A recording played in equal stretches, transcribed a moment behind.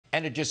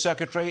Energy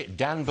Secretary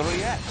Dan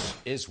Brouillette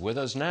is with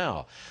us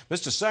now.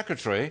 Mr.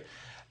 Secretary,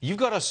 you've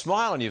got a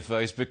smile on your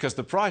face because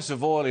the price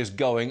of oil is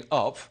going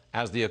up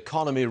as the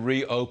economy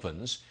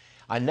reopens.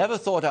 I never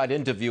thought I'd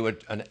interview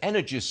an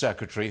energy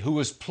secretary who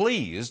was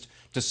pleased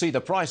to see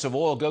the price of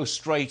oil go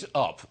straight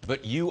up,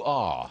 but you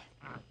are.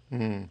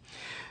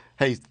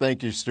 Hey,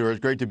 thank you,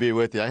 Stuart. Great to be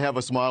with you. I have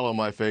a smile on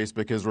my face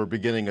because we're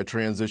beginning a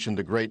transition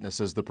to greatness,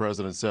 as the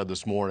president said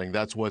this morning.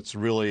 That's what's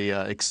really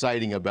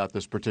exciting about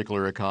this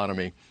particular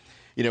economy.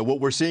 You know, what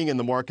we're seeing in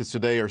the markets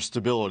today are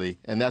stability,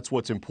 and that's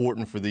what's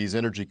important for these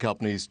energy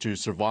companies to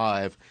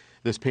survive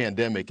this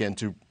pandemic and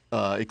to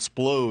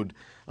explode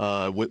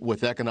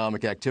with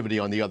economic activity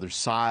on the other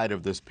side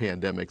of this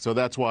pandemic. So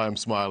that's why I'm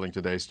smiling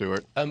today,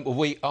 Stuart.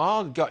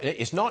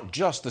 It's not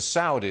just the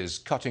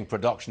Saudis cutting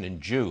production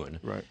in June.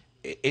 Right.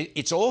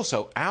 It's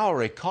also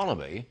our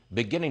economy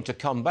beginning to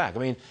come back. I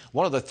mean,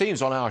 one of the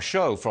themes on our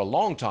show for a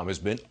long time has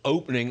been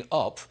opening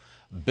up.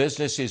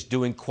 Business is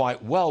doing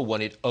quite well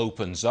when it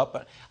opens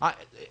up.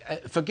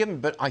 Forgive me,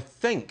 but I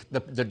think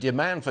the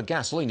demand for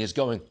gasoline is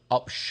going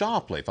up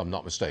sharply, if I'm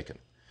not mistaken.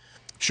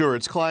 Sure,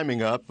 it's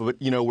climbing up,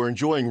 but you know, we're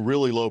enjoying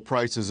really low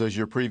prices, as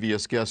your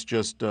previous guest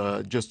just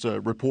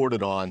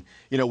reported on.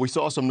 You know, we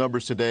saw some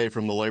numbers today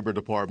from the Labor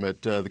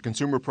Department. The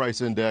Consumer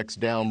Price Index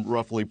down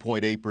roughly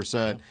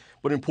 0.8%,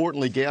 but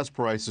importantly, gas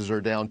prices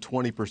are down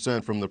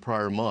 20% from the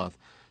prior month.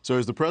 So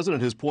as the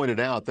president has pointed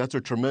out, that's a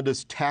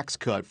tremendous tax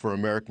cut for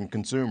American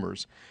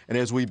consumers. And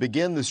as we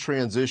begin this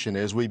transition,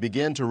 as we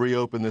begin to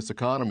reopen this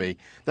economy,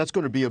 that's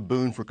going to be a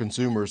boon for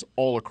consumers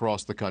all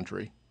across the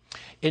country.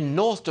 In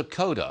North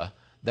Dakota,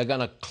 they're going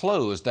to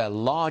close their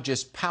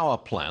largest power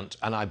plant,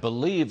 and I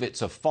believe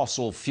it's a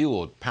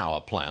fossil-fueled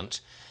power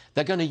plant.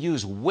 They're going to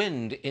use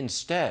wind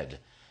instead.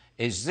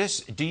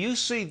 Do you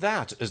see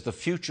that as the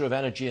future of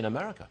energy in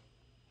America?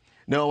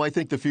 No, I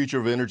think the future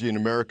of energy in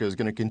America is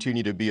going to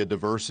continue to be a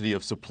diversity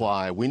of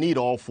supply. We need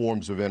all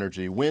forms of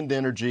energy. Wind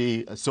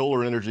energy,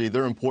 solar energy,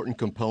 they're important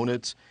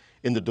components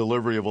in the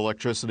delivery of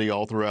electricity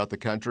all throughout the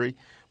country.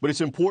 But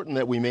it's important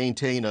that we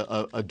maintain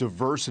a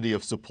diversity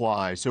of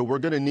supply. So we're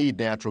going to need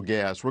natural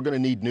gas. We're going to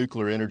need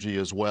nuclear energy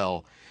as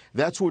well.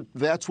 That's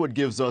what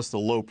gives us the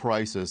low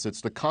prices.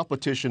 It's the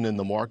competition in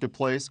the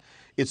marketplace.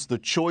 It's the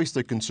choice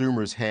that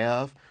consumers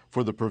have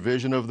for the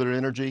provision of their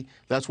energy.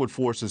 That's what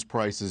forces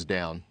prices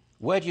down.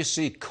 Where do you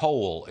see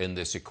coal in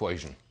this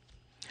equation?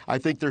 I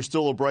think there's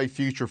still a bright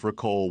future for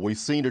coal. We've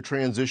seen a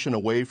transition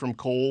away from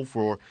coal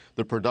for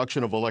the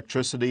production of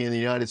electricity in the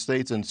United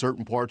States and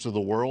certain parts of the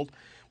world.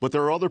 But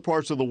there are other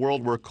parts of the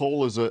world where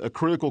coal is a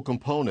critical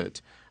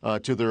component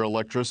to their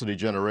electricity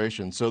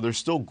generation. So there's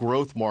still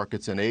growth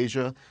markets in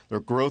Asia. There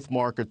are growth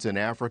markets in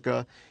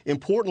Africa.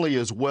 Importantly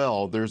as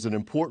well, there's an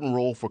important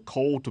role for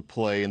coal to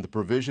play in the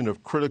provision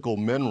of critical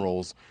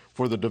minerals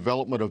for the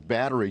development of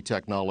battery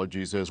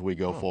technologies as we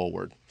go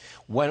forward.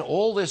 When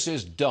all this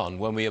is done,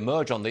 when we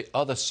emerge on the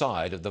other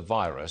side of the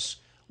virus,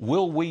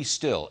 will we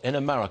still, in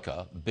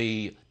America,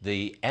 be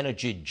the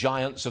energy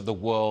giants of the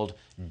world,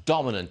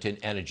 dominant in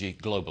energy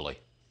globally?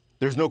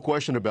 There's no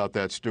question about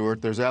that,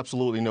 Stuart. There's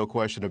absolutely no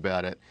question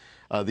about it.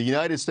 The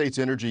United States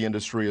energy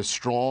industry is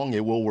strong.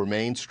 It will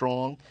remain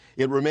strong.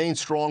 It remains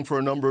strong for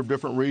a number of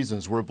different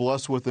reasons. We're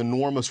blessed with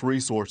enormous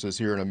resources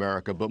here in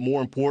America, but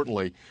more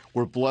importantly,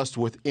 we're blessed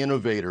with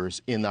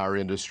innovators in our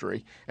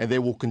industry, and they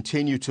will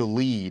continue to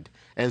lead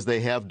as they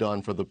have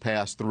done for the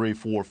past 3,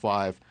 4,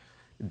 5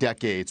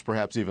 decades,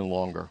 perhaps even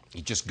longer.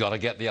 You just got to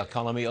get the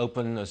economy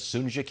open as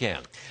soon as you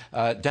can.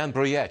 Dan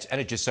Brouillette,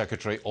 Energy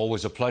Secretary,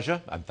 always a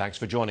pleasure, and thanks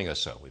for joining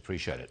us, sir. We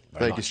appreciate it very much.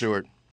 Thank you, Stuart.